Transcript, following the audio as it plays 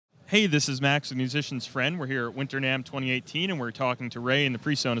Hey, this is Max, the musician's friend. We're here at Winter NAMM 2018, and we're talking to Ray in the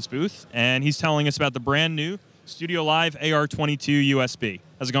PreSonus booth, and he's telling us about the brand new StudioLive AR22 USB.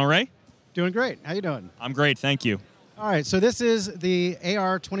 How's it going, Ray? Doing great. How you doing? I'm great, thank you. All right, so this is the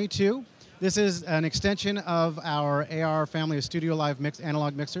AR22. This is an extension of our AR family of StudioLive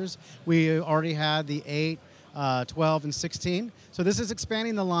analog mixers. We already had the 8, 12, and 16. So this is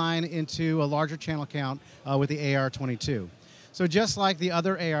expanding the line into a larger channel count with the AR22. So just like the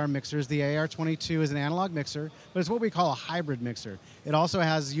other AR mixers, the AR22 is an analog mixer, but it's what we call a hybrid mixer. It also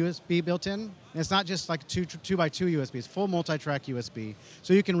has USB built in, and it's not just like 2x2 USB, it's full multi-track USB.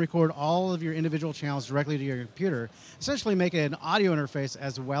 So you can record all of your individual channels directly to your computer, essentially make it an audio interface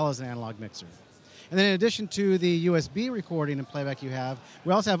as well as an analog mixer. And then in addition to the USB recording and playback you have,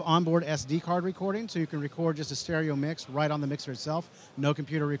 we also have onboard SD card recording, so you can record just a stereo mix right on the mixer itself, no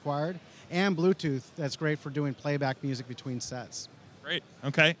computer required, and Bluetooth, that's great for doing playback music between sets. Great,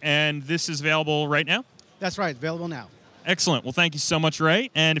 okay, and this is available right now? That's right, available now. Excellent, well thank you so much, Ray,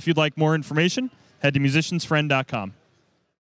 and if you'd like more information, head to musiciansfriend.com.